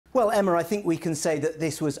Well, Emma, I think we can say that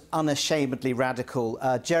this was unashamedly radical.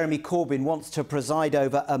 Jeremy Corbyn wants to preside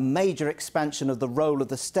over a major expansion of the role of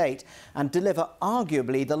the state and deliver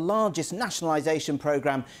arguably the largest nationalisation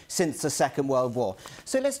programme since the Second World War.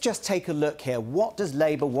 So let's just take a look here. What does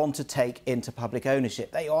Labour want to take into public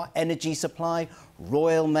ownership? They are energy supply,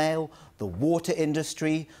 Royal Mail, the water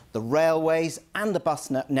industry, the railways and the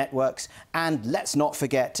bus networks, and let's not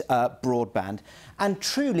forget broadband. And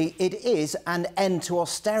truly it is an end to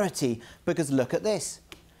austerity, because look at this.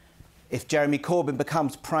 If Jeremy Corbyn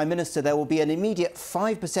becomes Prime Minister, there will be an immediate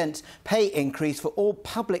 5% pay increase for all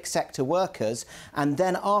public sector workers, and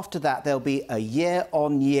then after that there'll be a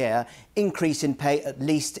year-on-year increase in pay, at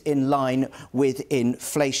least in line with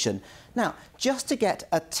inflation. Now, just to get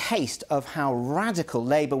a taste of how radical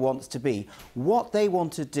Labour wants to be, what they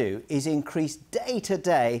want to do is increase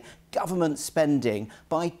day-to-day government spending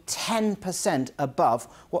by 10% above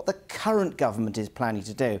what the current government is planning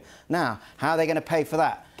to do. Now, how are they going to pay for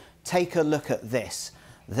that? Take a look at this.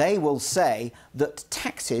 They will say that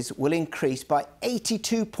taxes will increase by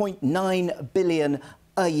 82.9 billion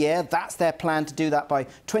a year. That's their plan to do that by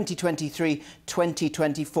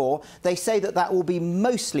 2023-2024. They say that that will be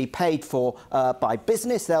mostly paid for by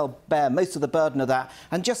business. They'll bear most of the burden of that.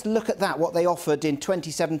 And just look at that, what they offered in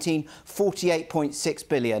 2017, 48.6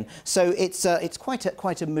 billion. So it's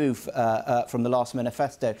quite a move from the last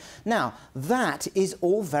manifesto. Now, that is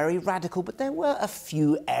all very radical, but there were a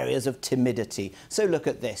few areas of timidity. So look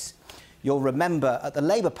at this. You'll remember at the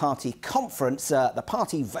Labour Party conference, the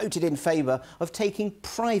party voted in favour of taking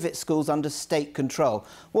private schools under state control.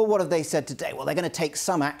 Well, what have they said today? Well, they're going to take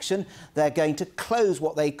some action. They're going to close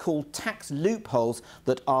what they call tax loopholes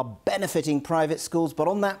that are benefiting private schools. But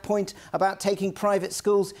on that point about taking private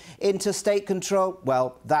schools into state control,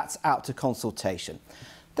 well, that's out to consultation.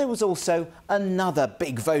 There was also another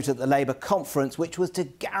big vote at the Labour conference, which was to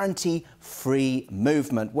guarantee free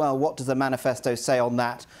movement. Well, what does the manifesto say on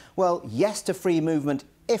that? Well, yes to free movement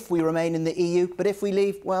if we remain in the EU, but if we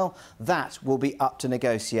leave, well, that will be up to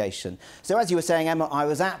negotiation. So as you were saying, Emma, I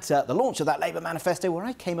was at the launch of that Labour manifesto where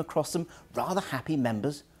I came across some rather happy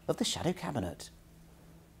members of the shadow cabinet.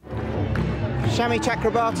 Shami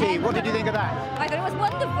Chakrabarti, what did you think of that? I thought it was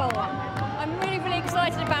wonderful. I'm really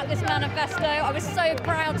excited about this manifesto. I was so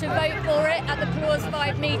proud to vote for it at the Clause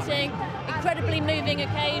 5 meeting. Incredibly moving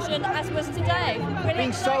occasion, as was today. Really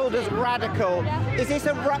being sold as radical. Yeah. Is this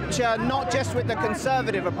a rupture not just with the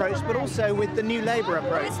Conservative approach, but also with the New Labour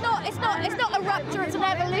approach? It's not a rupture, it's an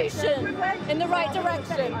evolution in the right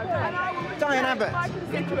direction. Diane Abbott.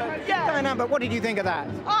 Yeah. Diane Abbott, what did you think of that?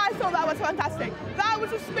 I thought that was fantastic. That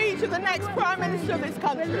was a speech of the next Prime Minister of this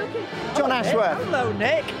country. John Ashworth. Hello,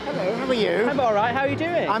 Nick. Hello, how are you? I'm all right. How are you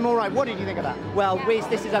doing? I'm all right. What did you think of that? Well,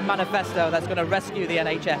 this is a manifesto that's going to rescue the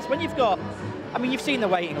NHS. When you've got, I mean, you've seen the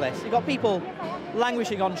waiting list. You've got people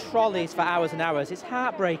languishing on trolleys for hours and hours. It's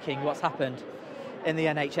heartbreaking what's happened in the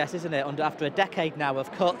NHS, isn't it? After a decade now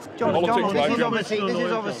of cuts. John McDonnell, this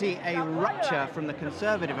is obviously a rupture from the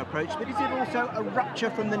Conservative approach, but is it also a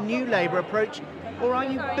rupture from the New Labour approach? Or are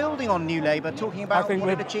you building on New Labour, talking about what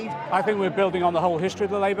it achieved? I think we're building on the whole history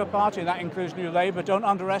of the Labour Party, and that includes New Labour. Don't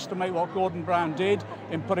underestimate what Gordon Brown did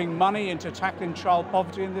in putting money into tackling child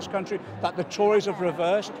poverty in this country, that the Tories have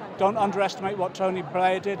reversed. Don't underestimate what Tony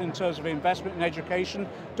Blair did in terms of investment in education.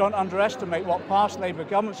 Don't underestimate what past Labour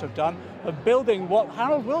governments have done of building what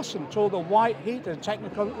Harold Wilson called the white heat, the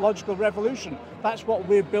technological revolution. That's what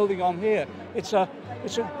we're building on here. It's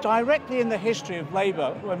directly in the history of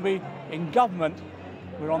Labour. When we, in government,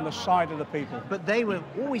 we're on the side of the people. But they were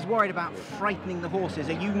always worried about frightening the horses.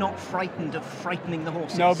 Are you not frightened of frightening the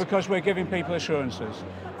horses? No, because we're giving people assurances.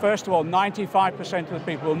 First of all, 95% of the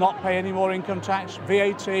people will not pay any more income tax,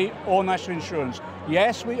 VAT or national insurance.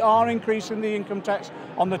 Yes, we are increasing the income tax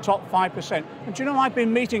on the top 5%. And do you know, I've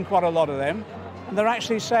been meeting quite a lot of them, and they're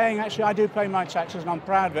actually saying, actually, I do pay my taxes and I'm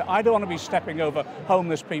proud of it. I don't want to be stepping over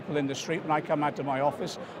homeless people in the street when I come out to my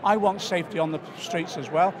office. I want safety on the streets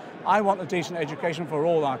as well. I want a decent education for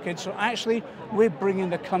all our kids. So actually, we're bringing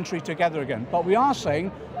the country together again. But we are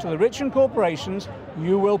saying to the rich and corporations,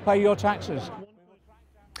 you will pay your taxes.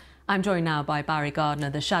 I'm joined now by Barry Gardiner,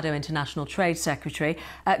 the Shadow International Trade Secretary.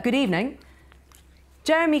 Good evening.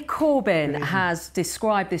 Jeremy Corbyn has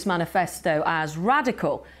described this manifesto as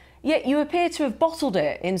radical. Yet you appear to have bottled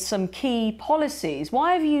it in some key policies.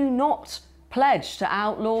 Why have you not pledged to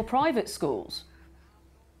outlaw private schools?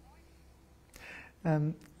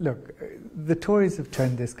 Look, the Tories have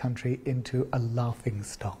turned this country into a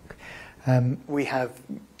laughingstock. We have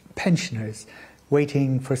pensioners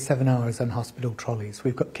waiting for 7 hours on hospital trolleys.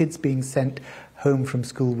 We've got kids being sent home from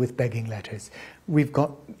school with begging letters. We've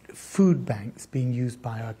got food banks being used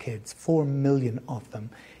by our kids, 4 million of them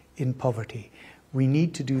in poverty. We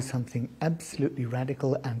need to do something absolutely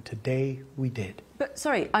radical, and today we did. But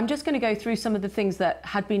sorry, I'm just going to go through some of the things that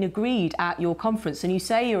had been agreed at your conference. And you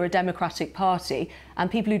say you're a Democratic Party,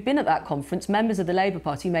 and people who'd been at that conference, members of the Labour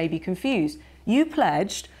Party, may be confused. You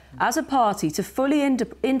pledged, as a party, to fully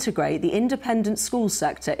integrate the independent school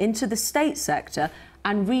sector into the state sector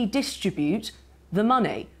and redistribute the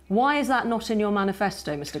money. Why is that not in your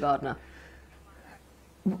manifesto, Mr Gardiner?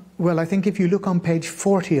 Well, I think if you look on page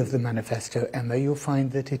 40 of the manifesto, Emma, you'll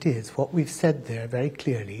find that it is. What we've said there very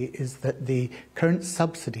clearly is that the current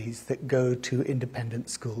subsidies that go to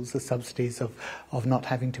independent schools, the subsidies of not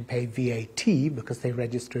having to pay VAT because they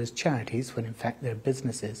register as charities when in fact they're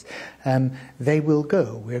businesses, they will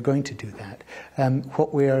go. We're going to do that.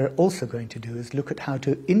 What we're also going to do is look at how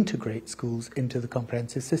to integrate schools into the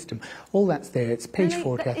comprehensive system. All that's there. It's page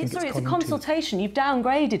 40, I think. Sorry, it's a consultation. You've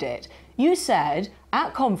downgraded it. You said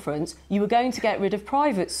at conference you were going to get rid of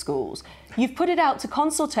private schools. You've put it out to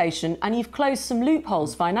consultation and you've closed some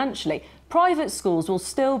loopholes financially. Private schools will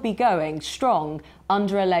still be going strong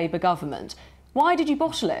under a Labour government. Why did you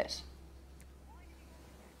bottle it?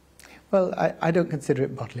 Well, I don't consider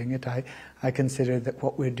it bottling it. I consider that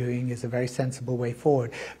what we're doing is a very sensible way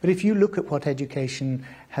forward. But if you look at what education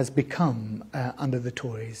has become under the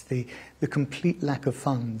Tories, the complete lack of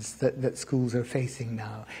funds that schools are facing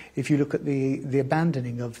now, if you look at the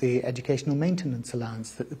abandoning of the educational maintenance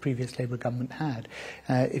allowance that the previous Labour government had,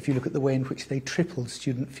 if you look at the way in which they tripled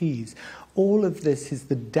student fees, all of this is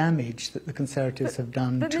the damage that the Conservatives have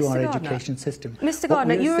done to our education system. Mr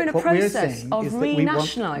Gardiner, you are in a process of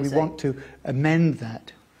renationalising. We want to amend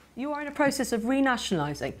that. You are in a process of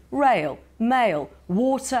renationalising rail, mail,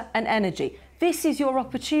 water and energy. This is your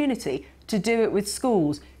opportunity to do it with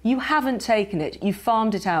schools. You haven't taken it. You've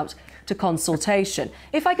farmed it out to consultation.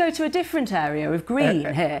 If I go to a different area of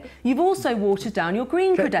green here, you've also watered down your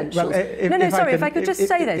green credentials. If I could just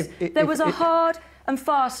say this. There was a hard and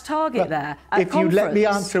fast target there at conference. If you let me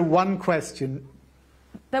answer one question.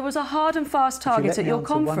 There was a hard and fast target at your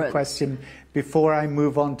conference. One question before I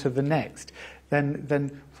move on to the next.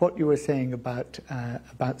 Then what you were saying about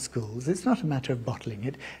schools, it's not a matter of bottling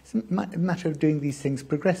it. It's a matter of doing these things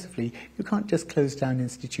progressively. You can't just close down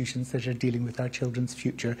institutions that are dealing with our children's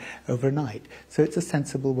future overnight. So it's a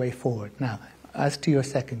sensible way forward. Now, as to your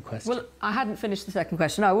second question. Well, I hadn't finished the second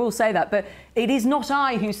question. I will say that, but it is not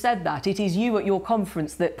I who said that. It is you at your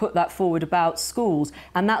conference that put that forward about schools,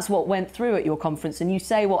 and that's what went through at your conference. And you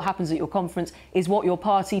say what happens at your conference is what your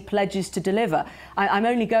party pledges to deliver. I'm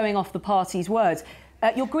only going off the party's words.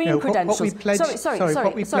 Your green credentials.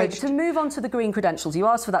 Sorry. To move on to the green credentials, you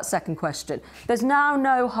asked for that second question. There's now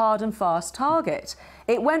no hard and fast target.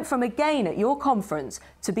 It went from, again, at your conference,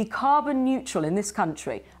 to be carbon neutral in this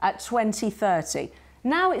country at 2030.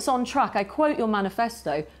 Now it's on track, I quote your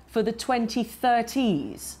manifesto, for the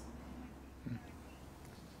 2030s.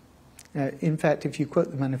 In fact, if you quote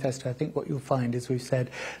the manifesto, I think what you'll find is we've said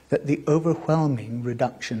that the overwhelming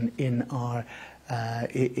reduction in our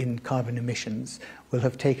in carbon emissions will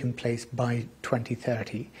have taken place by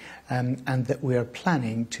 2030, and that we are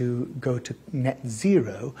planning to go to net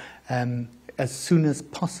zero as soon as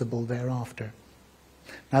possible thereafter.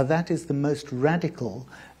 Now, that is the most radical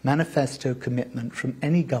manifesto commitment from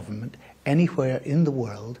any government anywhere in the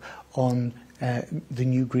world on the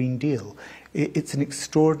new Green Deal. It's an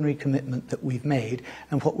extraordinary commitment that we've made,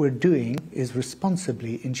 and what we're doing is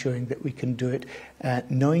responsibly ensuring that we can do it,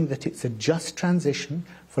 knowing that it's a just transition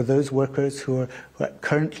for those workers who are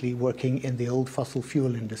currently working in the old fossil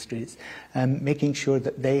fuel industries, making sure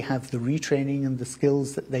that they have the retraining and the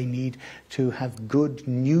skills that they need to have good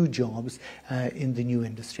new jobs in the new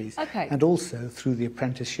industries. Okay. And also through the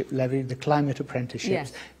apprenticeship levy, the climate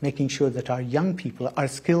apprenticeships, making sure that our young people are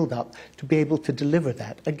skilled up to be able to deliver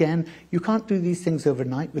that. Again, you can't do these things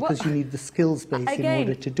overnight because you need the skills base in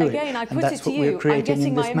order to do it. I put and that's what we're creating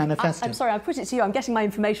in this manifesto. I'm sorry, I put it to you. I'm getting my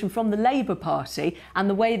information from the Labour Party and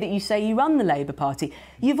the way that you say you run the Labour Party.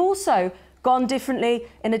 You've also gone differently,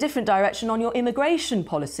 in a different direction on your immigration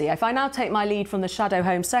policy. If I now take my lead from the Shadow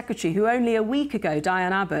Home Secretary, who only a week ago,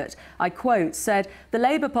 Diane Abbott, I quote, said the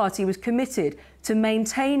Labour Party was committed to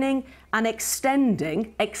maintaining and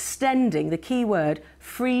extending the key word,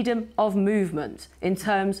 freedom of movement in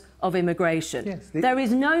terms of immigration. Yes, there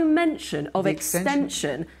is no mention of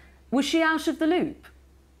extension. Was she out of the loop?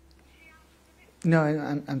 No,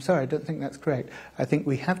 I'm sorry, I don't think that's correct. I think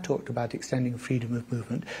we have talked about extending freedom of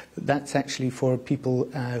movement, but that's actually for people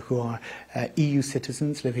who are EU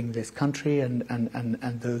citizens living in this country and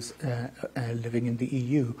those living in the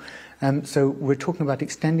EU. So we're talking about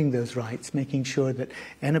extending those rights, making sure that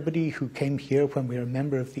anybody who came here when we're a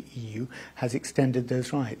member of the EU has extended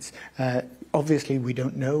those rights. Obviously, we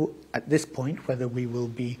don't know at this point whether we will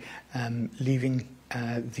be leaving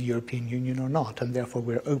the European Union or not, and therefore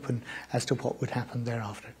we're open as to what would happen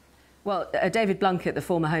thereafter. Well, David Blunkett, the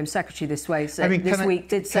former Home Secretary this week,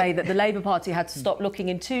 did say that the Labour Party had to stop looking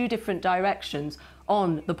in two different directions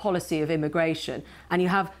on the policy of immigration. And you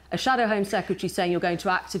have a Shadow Home Secretary saying you're going to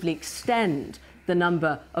actively extend the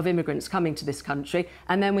number of immigrants coming to this country.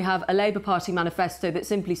 And then we have a Labour Party manifesto that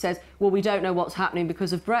simply says, well, we don't know what's happening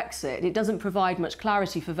because of Brexit. It doesn't provide much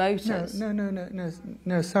clarity for voters.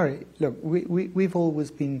 No, sorry. Look, we've always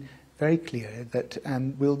been very clear that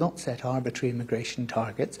we'll not set arbitrary immigration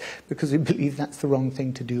targets because we believe that's the wrong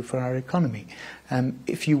thing to do for our economy.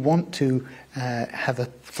 If you want to have a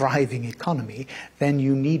thriving economy, then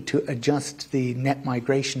you need to adjust the net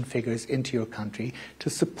migration figures into your country to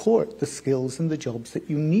support the skills and the jobs that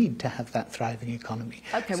you need to have that thriving economy.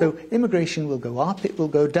 Okay, so immigration will go up, it will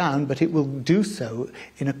go down, but it will do so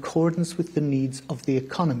in accordance with the needs of the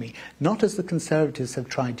economy, not as the Conservatives have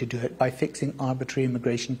tried to do it by fixing arbitrary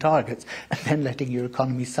immigration targets and then letting your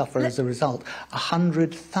economy suffer as a result.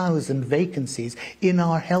 100,000 vacancies in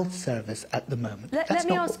our health service at the moment. That's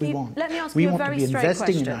not what we want. We want to be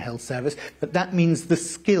investing in our health service, but that means the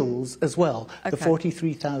skills as well, the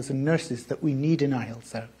 43,000 nurses that we need in our health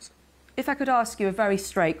service. If I could ask you a very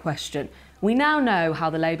straight question. We now know how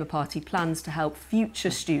the Labour Party plans to help future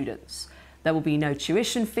students. There will be no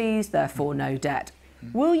tuition fees, therefore no debt.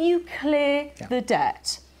 Will you clear the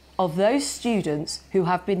debt of those students who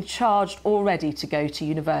have been charged already to go to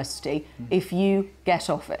university if you get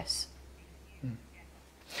office?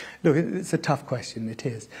 Look, it's a tough question, it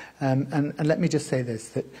is. And let me just say this,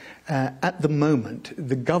 that at the moment,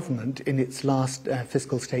 the government, in its last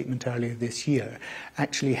fiscal statement earlier this year,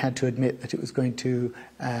 actually had to admit that it was going to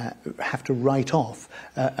have to write off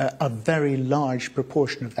a very large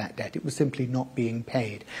proportion of that debt. It was simply not being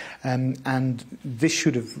paid. And this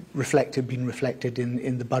should have been reflected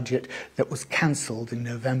in the budget that was cancelled in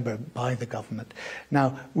November by the government.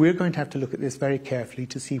 Now, we're going to have to look at this very carefully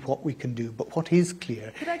to see what we can do. But what is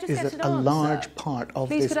clear is that a large part of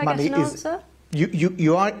this money is...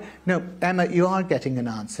 You are... No, Emma, you are getting an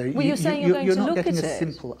answer. Well, you're saying you're going to look at it. You're not getting a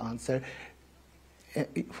simple answer.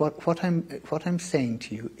 What I'm saying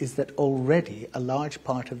to you is that already a large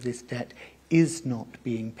part of this debt is not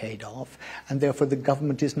being paid off, and therefore the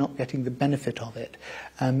government is not getting the benefit of it.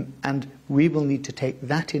 And we will need to take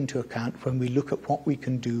that into account when we look at what we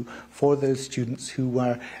can do for those students who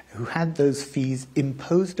had those fees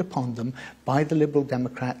imposed upon them by the Liberal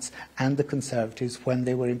Democrats and the Conservatives when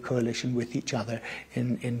they were in coalition with each other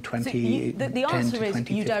in 2010 to 2015. The answer is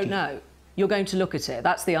you don't know. You're going to look at it.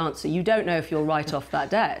 That's the answer. You don't know if you'll write off that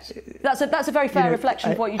debt. That's a very fair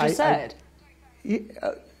reflection of what you just said.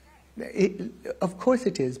 Of course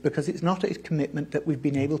it is, because it's not a commitment that we've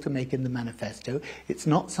been able to make in the manifesto. It's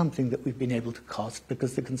not something that we've been able to cost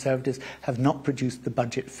because the Conservatives have not produced the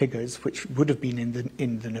budget figures, which would have been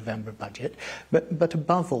in the November budget. But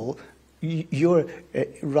above all, you're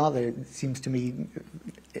rather, it seems to me,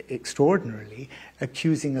 extraordinarily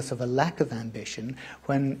accusing us of a lack of ambition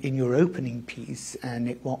when in your opening piece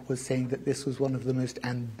Nick Watt was saying that this was one of the most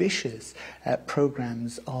ambitious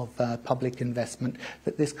programmes of public investment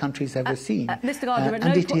that this country's ever seen. Mr Gardiner,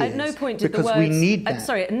 at no point did the words... we need that.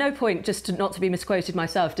 Sorry, at no point, just not to be misquoted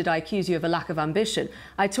myself, did I accuse you of a lack of ambition.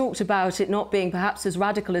 I talked about it not being perhaps as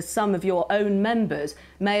radical as some of your own members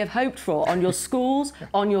may have hoped for on your schools,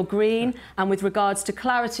 on your green, and with regards to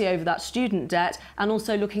clarity over that student debt, and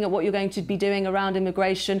also looking at what you're going to be doing around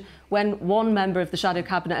immigration when one member of the Shadow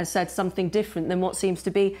Cabinet has said something different than what seems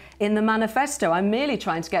to be in the manifesto. I'm merely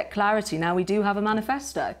trying to get clarity. Now we do have a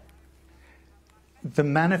manifesto. The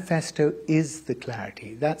manifesto is the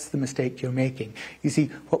clarity. That's the mistake you're making. You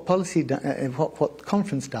see, what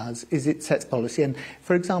conference does is it sets policy. And,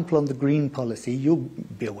 for example, on the green policy, you'll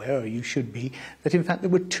be aware, or you should be, that in fact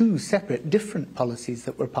there were two separate, different policies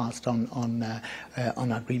that were passed on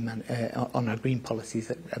our green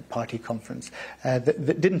policies at party conference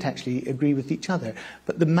that didn't actually agree with each other.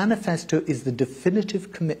 But the manifesto is the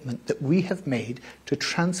definitive commitment that we have made to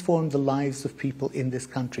transform the lives of people in this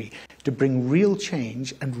country, to bring real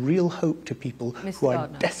change and real hope to people who are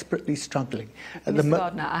desperately struggling. Mr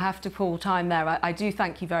Gardiner, I have to call time there. I do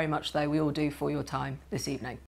thank you very much, though, we all do, for your time this evening.